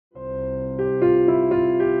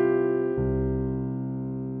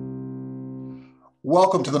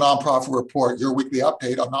Welcome to the Nonprofit Report, your weekly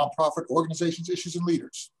update on nonprofit organizations, issues, and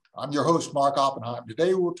leaders. I'm your host, Mark Oppenheim.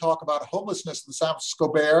 Today, we'll talk about homelessness in the San Francisco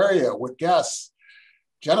Bay Area with guests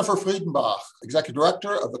Jennifer Friedenbach, Executive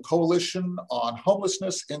Director of the Coalition on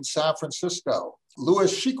Homelessness in San Francisco, Louis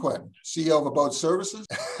Chicoine, CEO of Abode Services,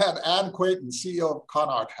 and Quaintance, CEO of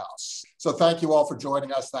Conard House. So thank you all for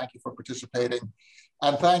joining us. Thank you for participating.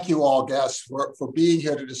 And thank you all guests for being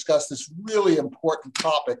here to discuss this really important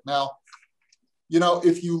topic. Now, you know,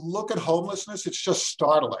 if you look at homelessness, it's just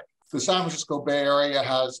startling. The San Francisco Bay Area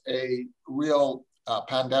has a real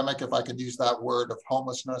pandemic, if I could use that word, of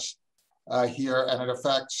homelessness here, and it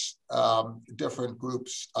affects different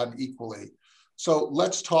groups unequally. So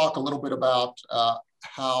let's talk a little bit about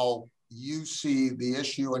how you see the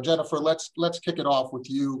issue. And Jennifer, let's kick it off with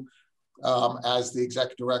you as the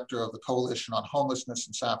Executive Director of the Coalition on Homelessness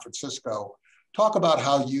in San Francisco. Talk about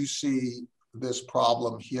how you see this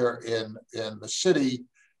problem here in the city,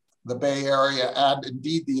 the Bay Area, and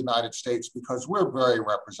indeed the United States, because we're very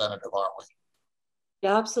representative, aren't we?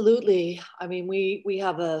 Yeah, absolutely. I mean, we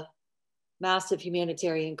have a massive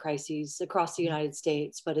humanitarian crises across the United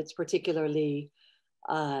States, but it's particularly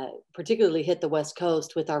hit the West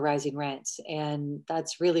Coast with our rising rents. And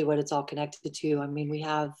that's really what it's all connected to. I mean, we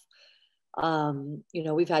have,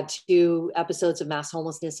 we've had 2 episodes of mass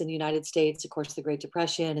homelessness in the United States, of course, the Great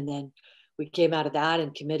Depression, and then we came out of that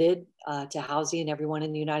and committed to housing everyone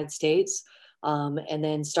in the United States. And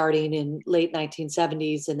then starting in late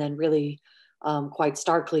 1970s and then really quite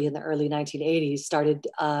starkly in the early 1980s, started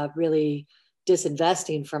really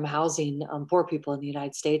disinvesting from housing poor people in the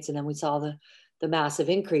United States. And then we saw the massive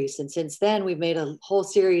increase. And since then, we've made a whole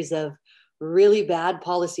series of really bad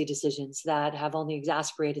policy decisions that have only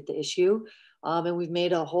exacerbated the issue. And we've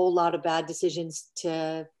made a whole lot of bad decisions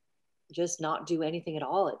to just not do anything at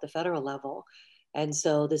all at the federal level. And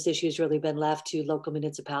so this issue has really been left to local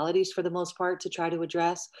municipalities for the most part to try to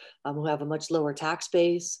address, who have a much lower tax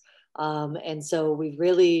base. And so we've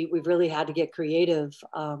really had to get creative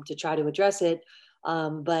to try to address it,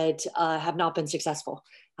 but have not been successful.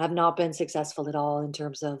 Have not been successful at all in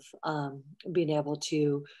terms of being able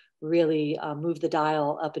to really move the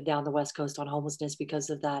dial up and down the West Coast on homelessness because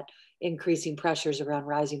of that increasing pressures around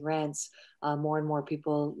rising rents, more and more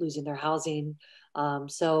people losing their housing.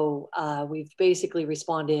 So we've basically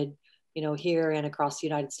responded, here and across the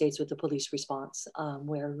United States with the police response.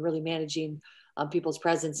 We're really managing people's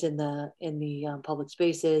presence in the public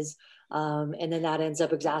spaces, and then that ends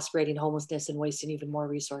up exacerbating homelessness and wasting even more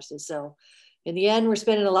resources. So in the end, we're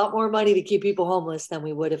spending a lot more money to keep people homeless than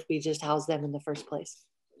we would if we just housed them in the first place.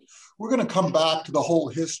 We're going to come back to the whole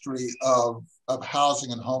history of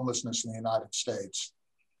housing and homelessness in the United States,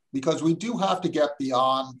 because we do have to get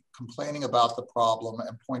beyond complaining about the problem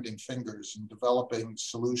and pointing fingers and developing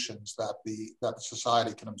solutions that the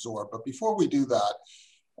society can absorb. But before we do that,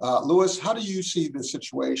 Louis, how do you see the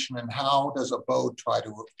situation, and how does Abode try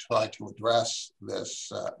to address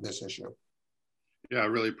this issue? Yeah, I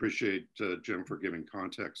really appreciate Jim for giving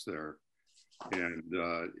context there. And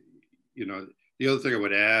the other thing I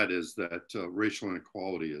would add is that racial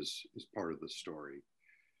inequality is part of the story.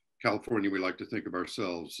 California, we like to think of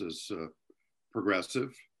ourselves as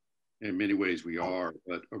progressive. In many ways we are,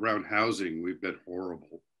 but around housing, we've been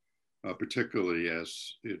horrible, particularly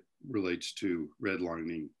as it relates to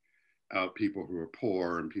redlining out people who are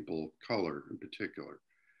poor and people of color in particular.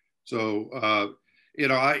 So,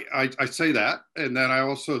 I say that, and then I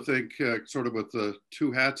also think sort of with the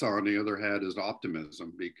 2 hats on, the other hat is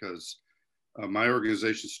optimism, because my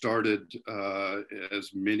organization started, as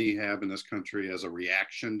many have in this country, as a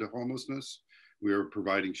reaction to homelessness. We were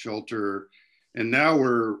providing shelter, and now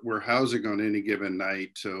we're housing on any given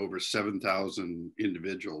night over 7,000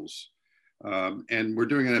 individuals. And we're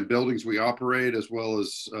doing it in buildings we operate, as well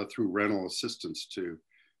as through rental assistance to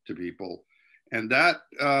people. And that,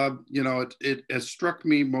 it has struck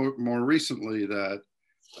me more recently that,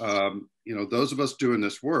 those of us doing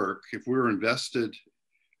this work, if we're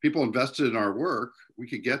people invested in our work, we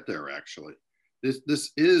could get there. Actually, this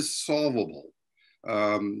is solvable.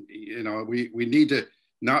 We need to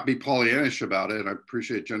not be Pollyannish about it. And I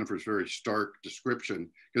appreciate Jennifer's very stark description,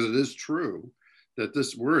 because it is true that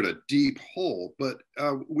we're in a deep hole, but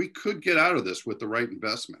we could get out of this with the right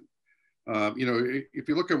investment. If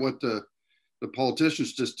you look at what the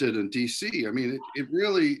politicians just did in DC, I mean,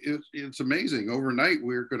 it's amazing. Overnight,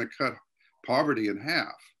 we're going to cut poverty in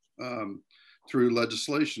half. Through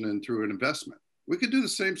legislation and through an investment. We could do the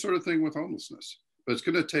same sort of thing with homelessness, but it's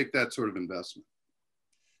going to take that sort of investment.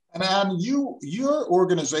 And Anne, your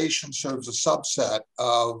organization serves a subset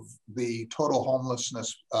of the total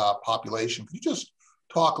homelessness population. Could you just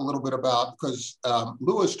talk a little bit about, because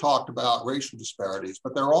Lewis talked about racial disparities,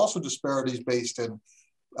 but there are also disparities based in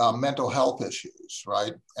mental health issues,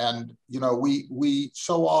 right? And we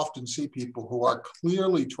so often see people who are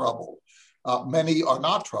clearly troubled. Many are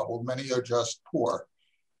not troubled, many are just poor,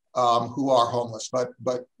 who are homeless,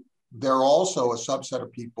 but there are also a subset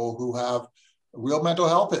of people who have real mental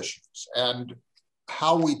health issues, and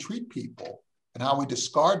how we treat people and how we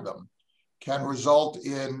discard them can result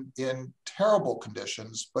in terrible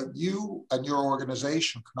conditions. But you and your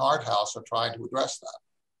organization, Conard House, are trying to address that.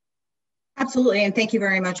 Absolutely, and thank you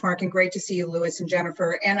very much, Mark, and great to see you, Lewis and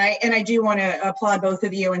Jennifer. And I do want to applaud both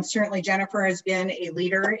of you, and certainly Jennifer has been a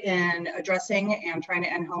leader in addressing and trying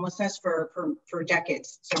to end homelessness for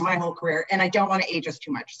decades, so my whole career. And I don't want to age us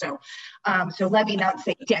too much, so let me not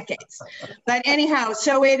say decades. But anyhow,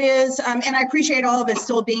 so it is, and I appreciate all of us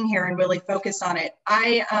still being here and really focus on it.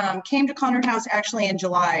 I came to Conard House actually in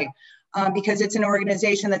July. Because it's an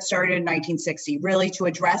organization that started in 1960, really to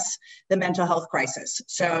address the mental health crisis.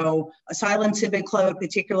 So asylums had been closed,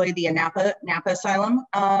 particularly the Napa Asylum,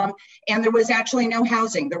 and there was actually no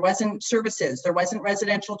housing. There wasn't services. There wasn't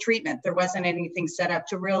residential treatment. There wasn't anything set up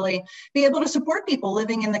to really be able to support people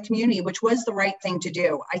living in the community, which was the right thing to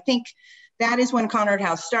do. I think that is when Conard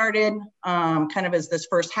House started, kind of as this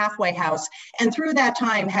first halfway house, and through that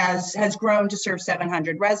time has grown to serve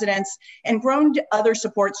 700 residents and grown to other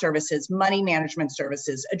support services, money management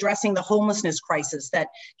services, addressing the homelessness crisis that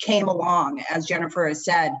came along, as Jennifer has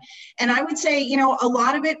said. And I would say, a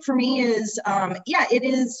lot of it for me is, it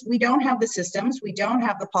is, we don't have the systems, we don't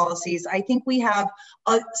have the policies. I think we have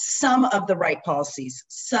some of the right policies,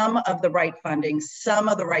 some of the right funding, some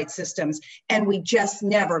of the right systems, and we just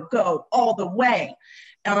never go all the way,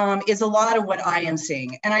 is a lot of what I am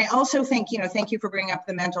seeing. And I also think, thank you for bringing up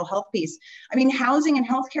the mental health piece. I mean, housing and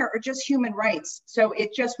healthcare are just human rights. So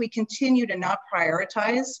we continue to not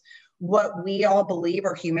prioritize what we all believe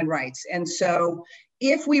are human rights. And so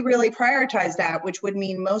if we really prioritize that, which would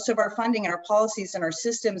mean most of our funding and our policies and our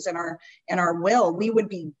systems and our will, we would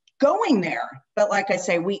be going there. But like I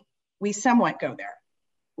say, we somewhat go there.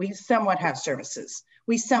 We somewhat have services.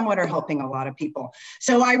 We somewhat are helping a lot of people.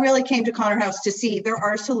 So I really came to Conard House to see there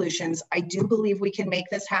are solutions. I do believe we can make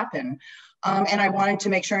this happen. And I wanted to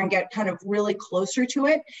make sure and get kind of really closer to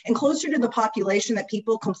it and closer to the population that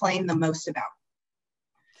people complain the most about.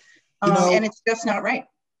 And it's just not right.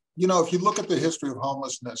 If you look at the history of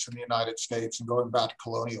homelessness in the United States and going back to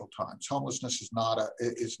colonial times, homelessness is not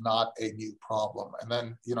a new problem. And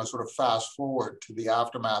then, sort of fast forward to the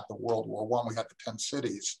aftermath of World War I, we had the 10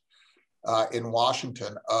 cities in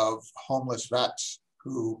Washington of homeless vets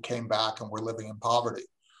who came back and were living in poverty,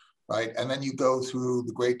 right? And then you go through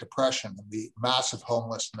the Great Depression and the massive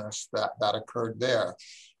homelessness that occurred there.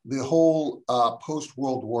 The whole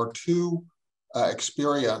post-World War II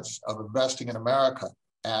experience of investing in America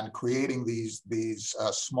and creating these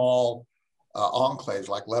small enclaves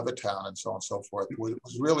like Levittown and so on and so forth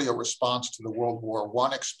was really a response to the World War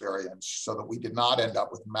I experience, so that we did not end up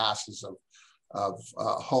with masses of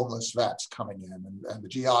homeless vets coming in, and the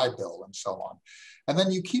GI Bill and so on. And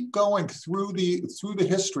then you keep going through the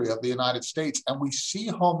history of the United States, and we see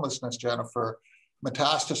homelessness, Jennifer,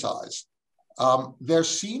 metastasize. There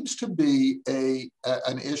seems to be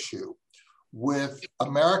an issue with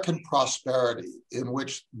American prosperity, in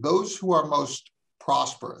which those who are most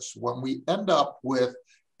prosperous, when we end up with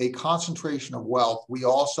a concentration of wealth, we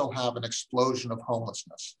also have an explosion of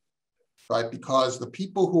homelessness, right? Because the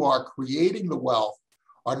people who are creating the wealth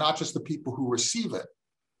are not just the people who receive it,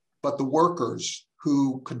 but the workers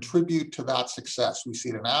who contribute to that success. We see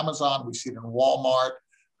it in Amazon, we see it in Walmart,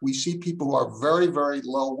 we see people who are very, very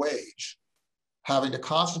low wage having to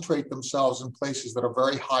concentrate themselves in places that are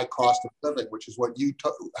very high cost of living, which is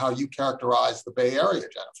how you characterize the Bay Area,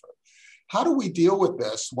 Jennifer. How do we deal with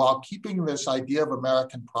this while keeping this idea of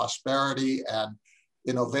American prosperity and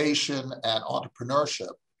innovation and entrepreneurship?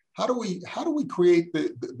 How do we create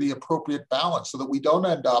the appropriate balance so that we don't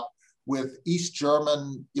end up with East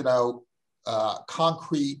German,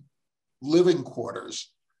 concrete living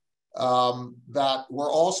quarters that were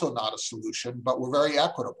also not a solution, but were very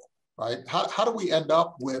equitable? Right? How do we end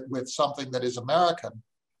up with something that is American,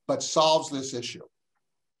 but solves this issue?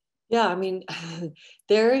 Yeah, I mean,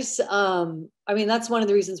 that's one of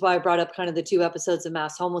the reasons why I brought up kind of the 2 episodes of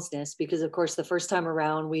mass homelessness, because of course, the first time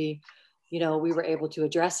around, we were able to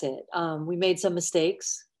address it. We made some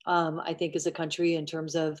mistakes, I think, as a country in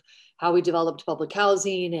terms of how we developed public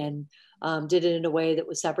housing and did it in a way that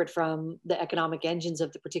was separate from the economic engines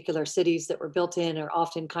of the particular cities that were built in, or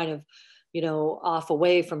often kind of off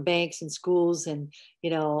away from banks and schools and,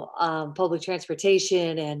 public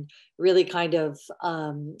transportation, and really kind of,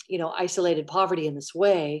 isolated poverty in this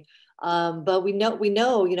way. But we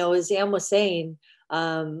know, as Am was saying,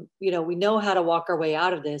 we know how to walk our way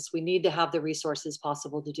out of this. We need to have the resources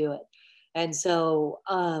possible to do it. And so,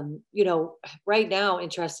 right now,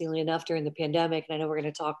 interestingly enough, during the pandemic, and I know we're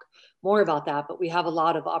going to talk more about that, but we have a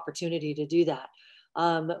lot of opportunity to do that.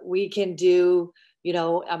 We can do,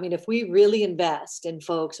 if we really invest in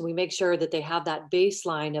folks and we make sure that they have that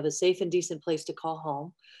baseline of a safe and decent place to call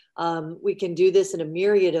home, we can do this in a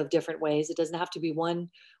myriad of different ways. It doesn't have to be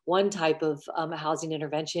one type of housing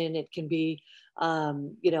intervention. It can be,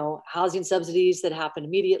 housing subsidies that happen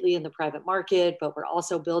immediately in the private market, but we're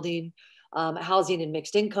also building housing and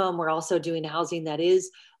mixed income. We're also doing housing that is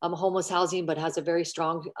homeless housing, but has a very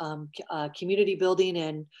strong community building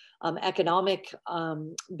and economic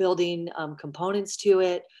building components to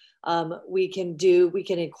it. We can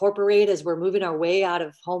incorporate, as we're moving our way out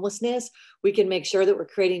of homelessness, we can make sure that we're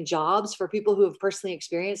creating jobs for people who have personally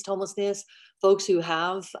experienced homelessness, folks who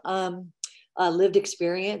have lived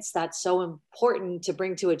experience. That's so important to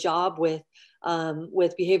bring to a job with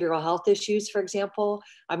behavioral health issues, for example.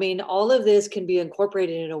 I mean, all of this can be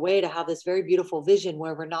incorporated in a way to have this very beautiful vision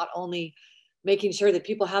where we're not only making sure that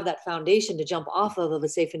people have that foundation to jump off of a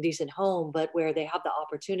safe and decent home, but where they have the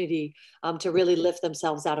opportunity to really lift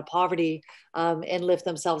themselves out of poverty and lift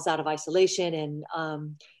themselves out of isolation and,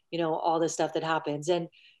 all the stuff that happens. And,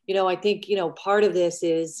 I think, part of this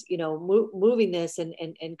is, moving this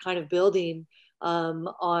and kind of building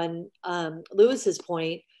on Lewis's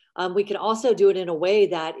point. We can also do it in a way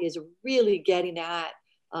that is really getting at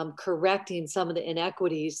correcting some of the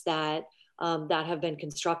inequities that have been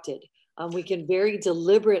constructed. We can very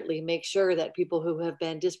deliberately make sure that people who have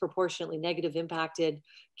been disproportionately negative impacted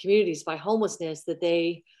communities by homelessness, that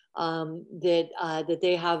they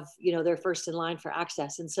have, they're first in line for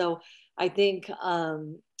access. And so I think,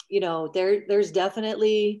 there's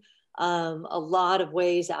definitely a lot of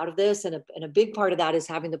ways out of this. And a big part of that is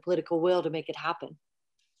having the political will to make it happen.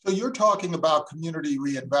 So you're talking about community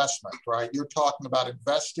reinvestment, right? You're talking about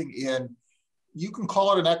investing in, you can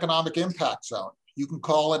call it an economic impact zone. You can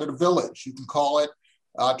call it a village. You can call it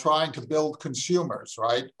trying to build consumers,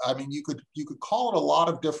 right? I mean, you could call it a lot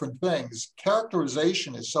of different things.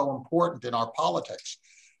 Characterization is so important in our politics.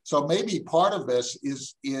 So maybe part of this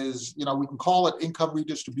is we can call it income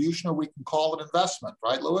redistribution, or we can call it investment,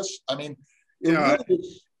 right, Lewis? I mean, it really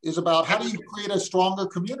is about how do you create a stronger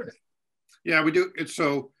community? Yeah, we do.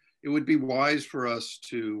 So it would be wise for us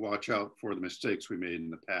to watch out for the mistakes we made in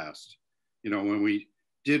the past. When we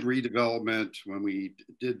did redevelopment, when we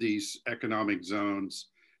did these economic zones,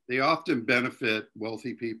 they often benefit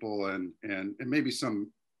wealthy people and maybe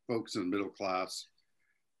some folks in the middle class.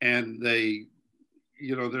 And they,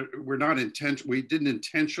 we didn't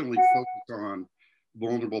intentionally focus on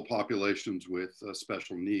vulnerable populations with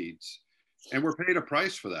special needs. And we're paid a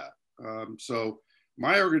price for that. So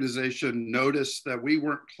my organization noticed that we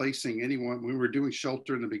weren't placing anyone. We were doing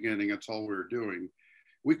shelter in the beginning. That's all we were doing.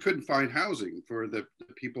 We couldn't find housing for the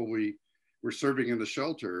people we were serving in the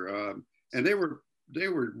shelter. And they were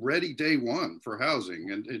ready day one for housing,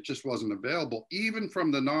 and it just wasn't available, even from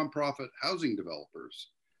the nonprofit housing developers.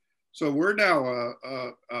 So we're now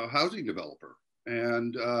a housing developer,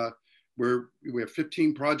 and we have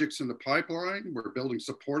 15 projects in the pipeline. We're building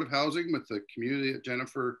supportive housing with the community that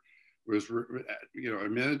Jennifer was,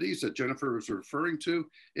 amenities that Jennifer was referring to.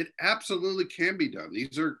 It absolutely can be done.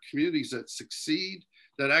 These are communities that succeed,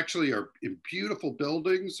 that actually are in beautiful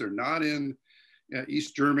buildings. They're not in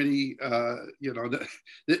East Germany.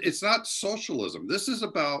 It's not socialism. This is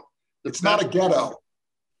about it's not a ghetto.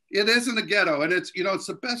 It isn't a ghetto, and it's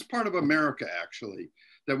the best part of America, actually,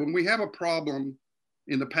 that when we have a problem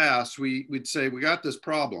in the past, we'd say, we got this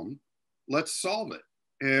problem, let's solve it.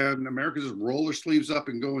 And America just roll their sleeves up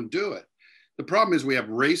and go and do it. The problem is we have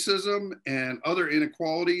racism and other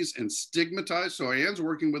inequalities and stigmatized. So Anne's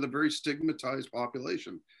working with a very stigmatized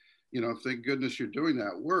population. Thank goodness you're doing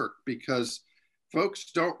that work, because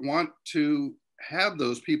folks don't want to have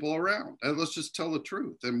those people around. And let's just tell the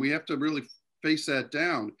truth. And we have to really face that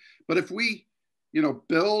down. But if we,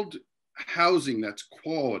 build housing that's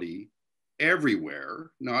quality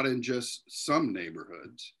everywhere, not in just some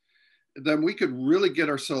neighborhoods, then we could really get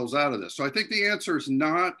ourselves out of this. So I think the answer is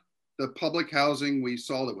not the public housing we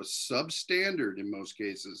saw that was substandard in most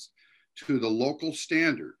cases to the local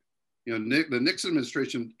standard. The Nixon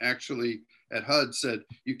administration actually at HUD said,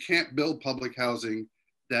 you can't build public housing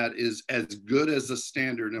that is as good as the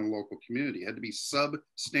standard in a local community. It had to be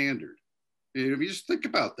substandard. If you just think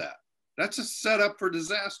about that, that's a setup for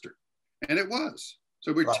disaster. And it was.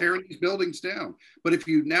 So we're Right. tearing these buildings down. But if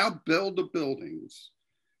you now build the buildings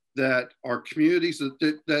that are communities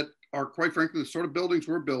that are, quite frankly, the sort of buildings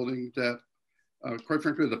we're building that, quite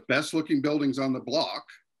frankly, the best looking buildings on the block,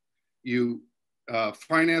 you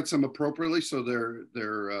finance them appropriately so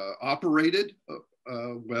they're operated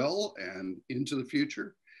well and into the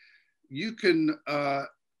future, you can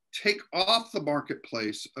take off the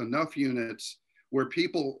marketplace enough units where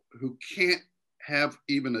people who can't have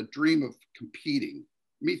even a dream of competing.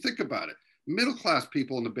 I mean, think about it. Middle-class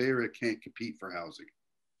people in the Bay Area can't compete for housing.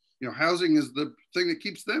 You know, housing is the thing that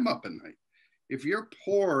keeps them up at night. If you're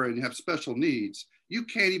poor and you have special needs, you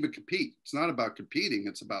can't even compete. It's not about competing,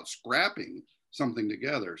 it's about scrapping something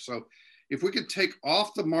together. So if we could take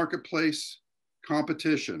off the marketplace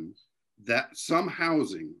competition, that some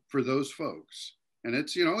housing for those folks, and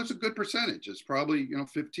it's, you know, it's a good percentage. It's probably, you know,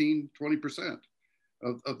 15, 20%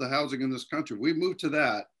 of the housing in this country. We move to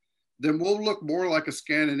that, then we'll look more like a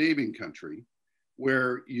Scandinavian country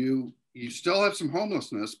where you still have some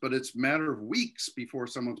homelessness, but it's a matter of weeks before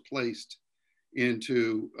someone's placed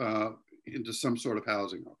into some sort of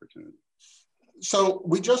housing opportunity. So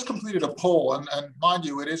we just completed a poll, and mind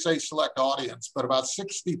you, it is a select audience, but about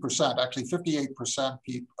 60%, actually 58%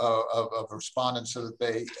 of respondents said that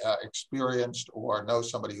they experienced or know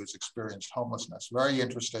somebody who's experienced homelessness. Very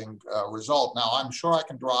interesting result. Now, I'm sure I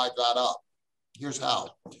can drive that up. Here's how.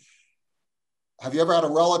 Have you ever had a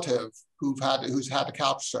relative who's had to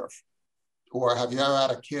couch surf? Or have you ever had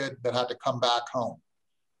a kid that had to come back home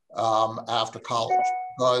after college?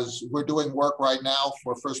 Because we're doing work right now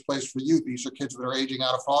for First Place for Youth. These are kids that are aging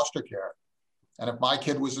out of foster care. And if my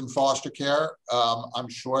kid was in foster care, I'm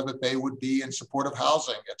sure that they would be in supportive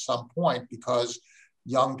housing at some point because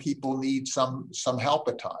young people need some help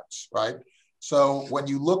at times, right? So when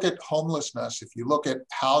you look at homelessness, if you look at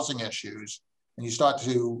housing issues, and you start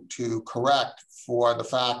to correct for the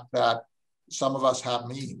fact that some of us have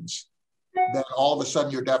means, then all of a sudden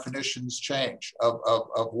your definitions change of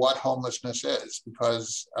what homelessness is.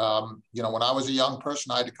 Because, you know, when I was a young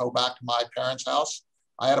person, I had to go back to my parents' house.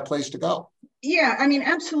 I had a place to go. Yeah, I mean,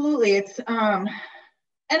 absolutely. It's, and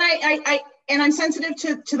I'm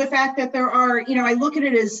sensitive to the fact that there are, you know, I look at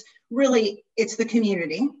it as really, it's the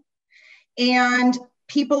community. And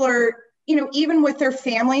people are, you know, even with their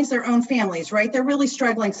families, their own families, right? They're really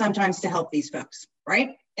struggling sometimes to help these folks,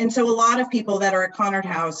 right? And so a lot of people that are at Conard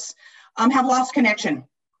House have lost connection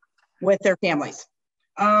with their families.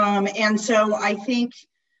 And so I think,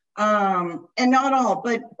 and not all,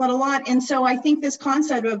 but a lot. And so I think this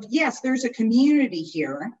concept of, yes, there's a community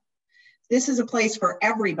here. This is a place for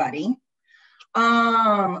everybody.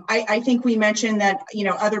 I think we mentioned that, you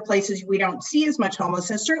know, other places we don't see as much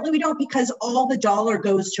homelessness. Certainly we don't, because all the dollar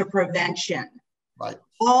goes to prevention. Right.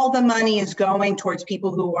 All the money is going towards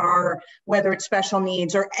people who are, whether it's special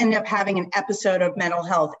needs or end up having an episode of mental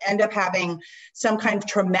health, end up having some kind of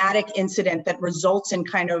traumatic incident that results in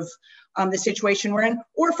kind of the situation we're in,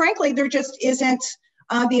 or frankly, there just isn't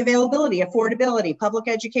the availability, affordability, public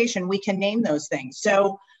education. We can name those things.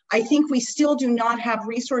 So I think we still do not have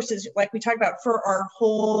resources like we talked about for our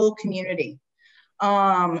whole community.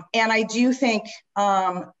 And I do think,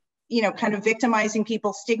 you know, kind of victimizing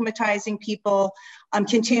people, stigmatizing people,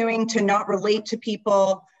 continuing to not relate to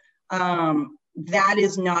people, that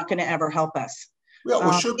is not going to ever help us. Yeah,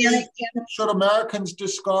 well, should Americans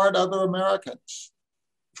discard other Americans?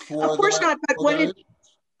 Of course not, but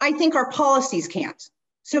I think our policies can't.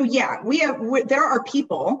 So yeah, there are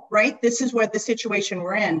people, right? This is what the situation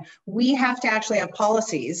we're in. We have to actually have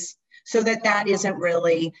policies so that that isn't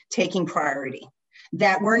really taking priority,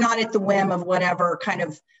 that we're not at the whim of whatever kind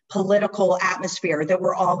of political atmosphere that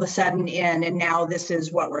we're all of a sudden in, and now this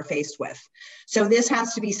is what we're faced with. So this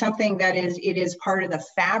has to be something that is part of the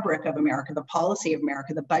fabric of America, the policy of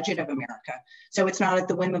America, the budget of America. So it's not at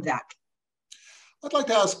the whim of that. I'd like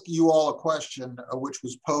to ask you all a question which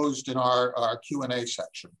was posed in our Q&A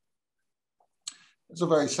section. It's a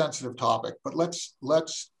very sensitive topic, but let's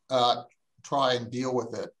try and deal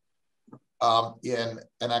with it in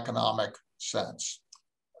an economic sense.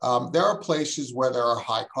 There are places where there are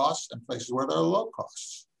high costs and places where there are low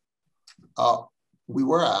costs. We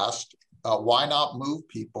were asked, why not move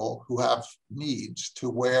people who have needs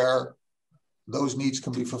to where those needs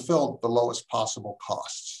can be fulfilled at the lowest possible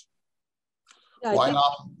costs? Yeah,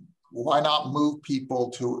 why not move people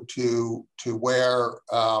to where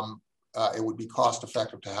it would be cost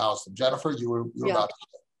effective to house them? Jennifer, you were about to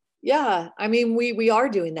say. Yeah, I mean, we are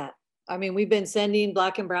doing that. I mean, we've been sending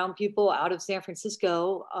Black and brown people out of San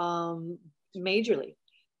Francisco majorly.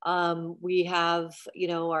 We have, you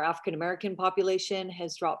know, our African-American population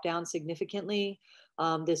has dropped down significantly.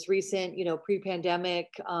 This recent, pre-pandemic,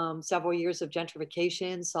 several years of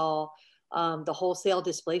gentrification saw the wholesale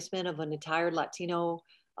displacement of an entire Latino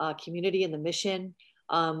community in the Mission.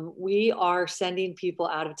 We are sending people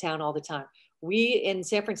out of town all the time. We in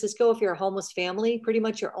San Francisco, if you're a homeless family, pretty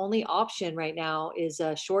much your only option right now is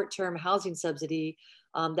a short-term housing subsidy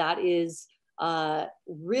that is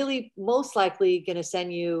really most likely going to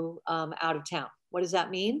send you out of town. What does that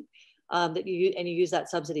mean? That you use that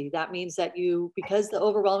subsidy. That means that because the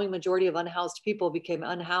overwhelming majority of unhoused people became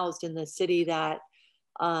unhoused in the city that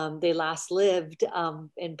they last lived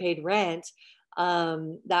and paid rent,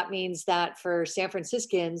 that means that for San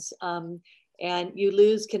Franciscans, and you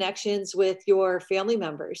lose connections with your family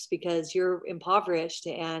members because you're impoverished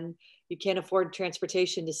and you can't afford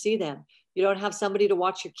transportation to see them. You don't have somebody to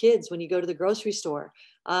watch your kids when you go to the grocery store.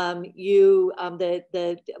 Most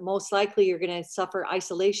likely you're going to suffer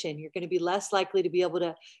isolation. You're going to be less likely to be able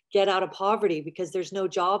to get out of poverty because there's no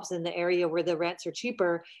jobs in the area where the rents are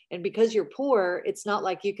cheaper. And because you're poor, it's not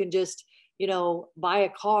like you can just, buy a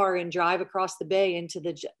car and drive across the bay into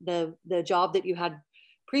the job that you had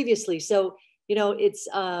previously. So,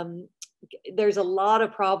 there's a lot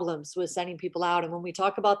of problems with sending people out. And when we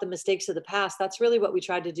talk about the mistakes of the past, that's really what we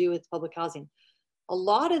tried to do with public housing. A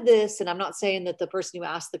lot of this, and I'm not saying that the person who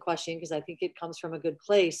asked the question, because I think it comes from a good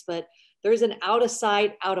place, but there's an out of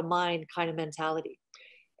sight, out of mind kind of mentality.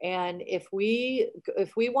 And if we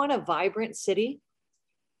want a vibrant city,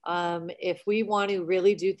 if we want to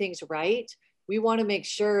really do things right, we want to make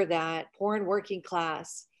sure that poor and working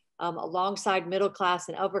class, alongside middle class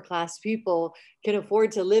and upper class people, can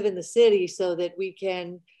afford to live in the city so that we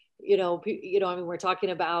can, we're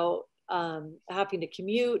talking about having to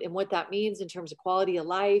commute and what that means in terms of quality of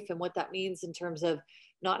life and what that means in terms of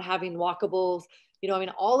not having walkables.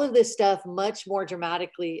 All of this stuff much more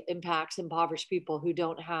dramatically impacts impoverished people who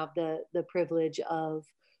don't have the privilege of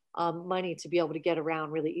money to be able to get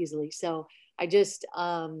around really easily. So I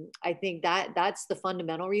think that's the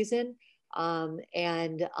fundamental reason.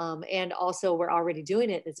 And also we're already doing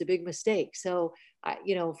it. It's a big mistake. So,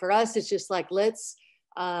 for us, it's just like, let's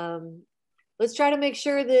try to make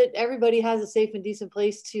sure that everybody has a safe and decent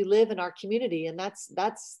place to live in our community. And that's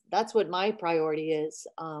what my priority is.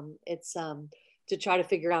 It's to try to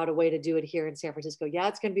figure out a way to do it here in San Francisco. Yeah,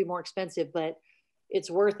 it's going to be more expensive, but it's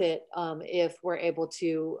worth it if we're able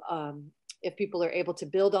to, if people are able to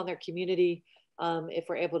build on their community, if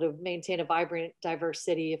we're able to maintain a vibrant, diverse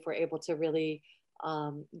city, if we're able to really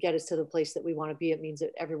get us to the place that we want to be. It means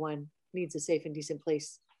that everyone needs a safe and decent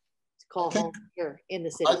place to call home here in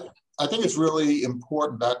the city. I think it's really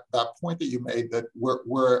important that point that you made, that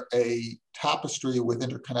we're a tapestry with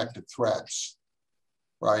interconnected threads,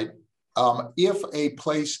 right? If a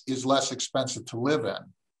place is less expensive to live in,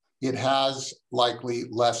 it has likely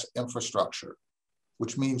less infrastructure,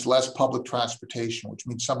 which means less public transportation, which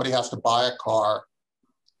means somebody has to buy a car,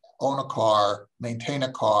 own a car, maintain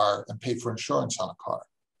a car, and pay for insurance on a car,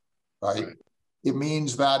 right? It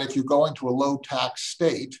means that if you're going to a low tax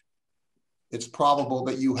state, it's probable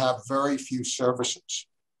that you have very few services,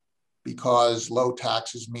 because low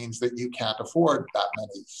taxes means that you can't afford that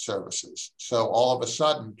many services. So all of a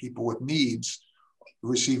sudden, people with needs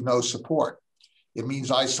receive no support. It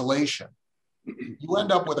means isolation. You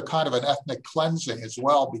end up with a kind of an ethnic cleansing as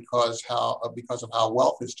well because of how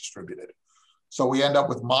wealth is distributed. So we end up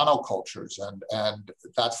with monocultures, and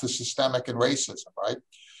that's the systemic in racism, right?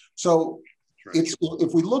 So it's,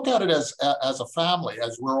 if we look at it as a family,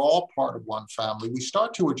 as we're all part of one family, we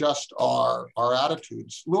start to adjust our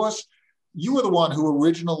attitudes. Louis, you were the one who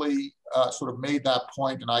originally sort of made that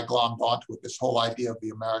point, and I glommed onto it, this whole idea of the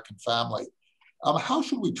American family. How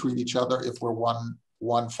should we treat each other if we're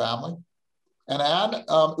one family? And Anne,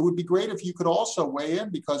 it would be great if you could also weigh in,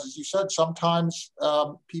 because as you said, sometimes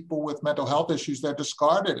people with mental health issues, they're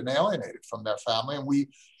discarded and alienated from their family. And we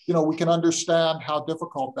can understand how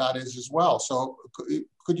difficult that is as well. So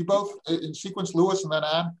could you both, in sequence, Louis and then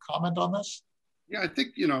Anne, comment on this? Yeah, I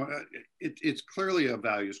think, it's clearly a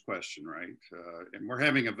values question, right? And we're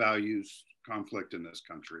having a values conflict in this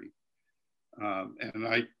country. And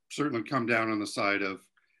I certainly come down on the side of,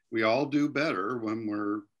 we all do better when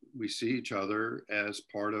we see each other as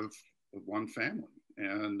part of one family.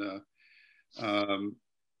 And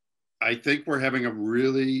I think we're having a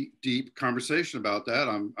really deep conversation about that.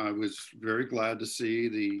 I was very glad to see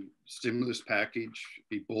the stimulus package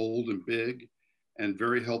be bold and big and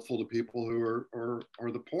very helpful to people who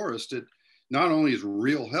are the poorest. It not only is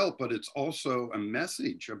real help, but it's also a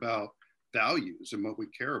message about values and what we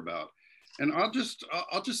care about. And I'll just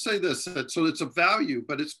say this, so it's a value,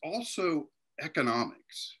 but it's also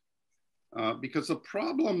economics. Because the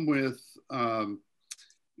problem with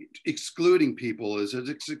excluding people is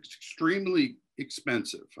it's extremely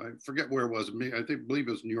expensive. I forget where it was. Believe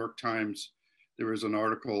it was New York Times. There was an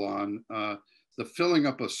article on the filling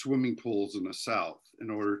up of swimming pools in the South in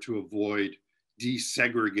order to avoid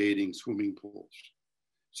desegregating swimming pools.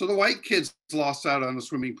 So the white kids lost out on the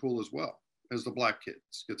swimming pool as well as the black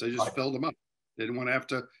kids because they just filled them up. They didn't want to have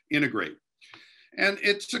to integrate. And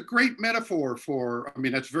it's a great metaphor for, I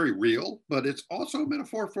mean, that's very real, but it's also a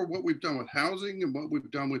metaphor for what we've done with housing and what we've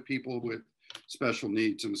done with people with special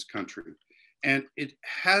needs in this country. And it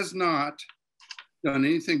has not done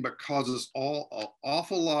anything but cause us all an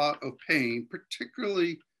awful lot of pain,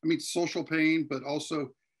 particularly, I mean, social pain, but also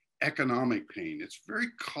economic pain. It's very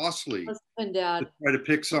costly to try to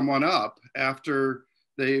pick someone up after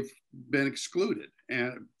they've been excluded,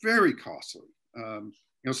 and very costly.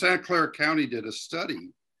 Santa Clara County did a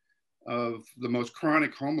study of the most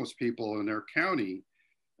chronic homeless people in their county.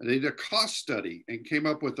 They did a cost study and came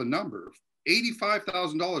up with a number,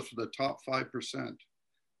 $85,000 for the top 5%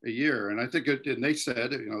 a year. And I think and they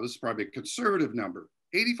said, this is probably a conservative number,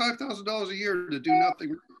 $85,000 a year to do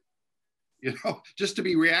nothing, just to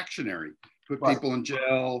be reactionary, put people in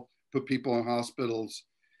jail, put people in hospitals.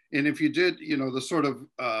 And if you did, the sort of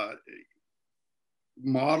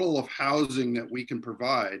model of housing that we can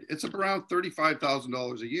provide, it's around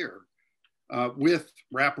 $35,000 a year with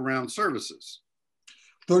wraparound services.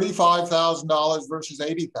 $35,000 versus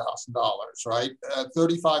 $80,000, right?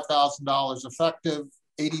 $35,000 effective,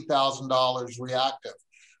 $80,000 reactive.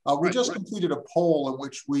 We just completed a poll in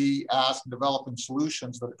which we asked developing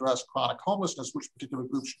solutions that address chronic homelessness, which particular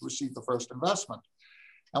groups should receive the first investment.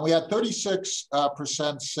 And we had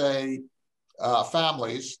 36% say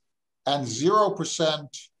families, and 0%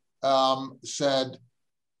 said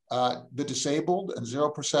the disabled, and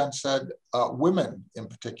 0% said women in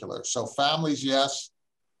particular. So families, yes,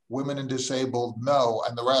 women and disabled, no,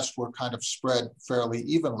 and the rest were kind of spread fairly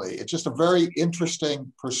evenly. It's just a very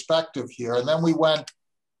interesting perspective here. And then we went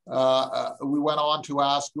on to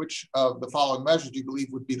ask which of the following measures do you believe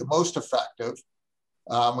would be the most effective.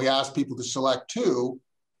 We asked people to select two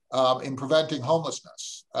in preventing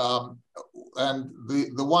homelessness. And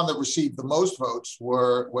the one that received the most votes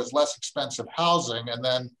was less expensive housing. And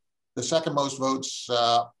then the second most votes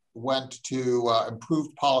went to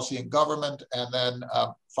improved policy in government, and then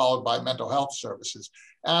followed by mental health services.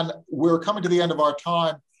 And we're coming to the end of our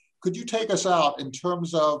time. Could you take us out in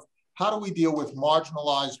terms of how do we deal with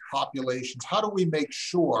marginalized populations? How do we make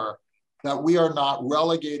sure that we are not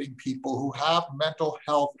relegating people who have mental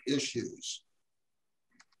health issues?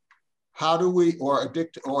 How do we, or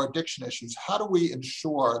addiction issues, how do we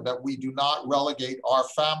ensure that we do not relegate our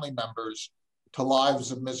family members to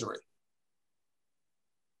lives of misery?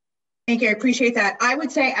 Thank you, I appreciate that. I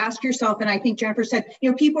would say ask yourself, and I think Jennifer said,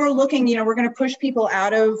 people are looking, we're going to push people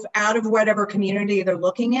out of whatever community they're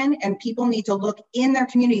looking in, and people need to look in their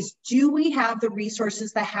communities. Do we have the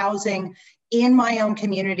resources, the housing in my own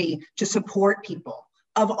community to support people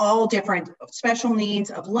of all different special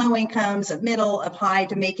needs, of low incomes, of middle, of high,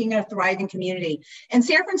 to making a thriving community? And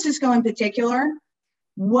San Francisco in particular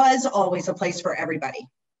was always a place for everybody.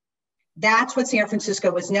 That's what San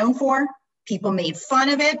Francisco was known for. People made fun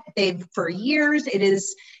of it. For years,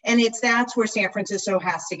 that's where San Francisco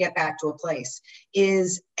has to get back to a place,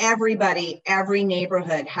 is everybody, every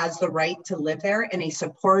neighborhood has the right to live there in a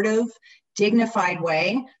supportive, dignified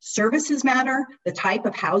way. Services matter, the type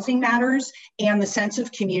of housing matters, and the sense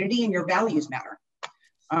of community and your values matter.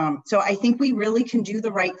 So I think we really can do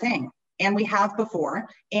the right thing, and we have before.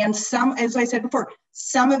 And as I said before,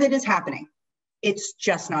 some of it is happening. It's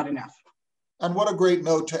just not enough. And what a great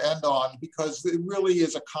note to end on, because it really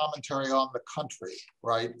is a commentary on the country,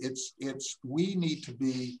 right? We need to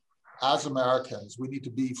be, as Americans, we need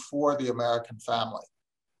to be for the American family.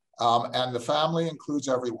 And the family includes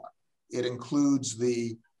everyone. It includes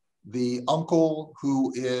the uncle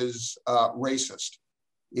who is racist.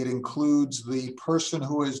 It includes the person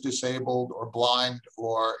who is disabled or blind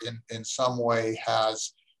or in some way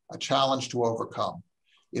has a challenge to overcome.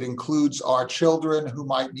 It includes our children who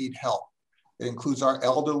might need help. It includes our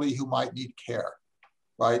elderly who might need care,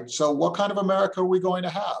 right? So what kind of America are we going to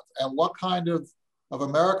have? And what kind of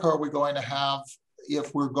America are we going to have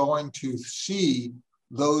if we're going to see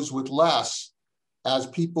those with less as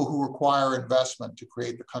people who require investment to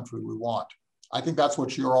create the country we want? I think that's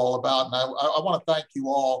what you're all about. And I want to thank you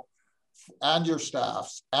all and your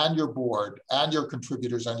staffs and your board and your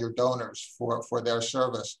contributors and your donors for their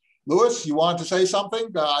service. Louis, you wanted to say something?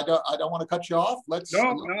 I don't want to cut you off.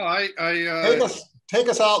 Take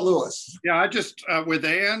us out, Louis. Yeah, I just with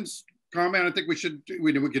Anne's comment, I think we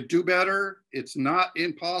could do better. It's not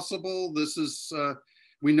impossible. This is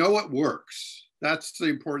we know it works. That's the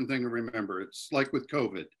important thing to remember. It's like with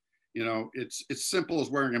COVID, you know, it's simple as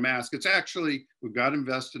wearing a mask. It's actually, we've got to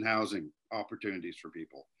invest in housing opportunities for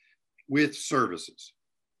people with services.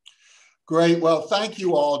 Great. Well, thank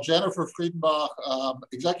you all. Jennifer Friedenbach,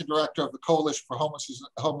 Executive Director of the Coalition for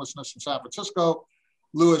Homelessness in San Francisco.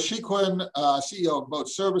 Louis Chicoine, CEO of Abode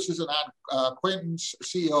Services, and Quaintance,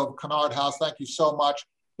 CEO of Conard House. Thank you so much.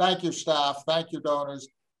 Thank your staff. Thank your donors.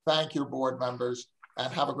 Thank your board members.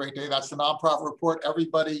 And have a great day. That's the Nonprofit Report.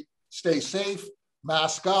 Everybody stay safe,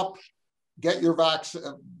 mask up, get your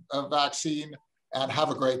vaccine, and have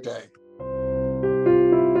a great day.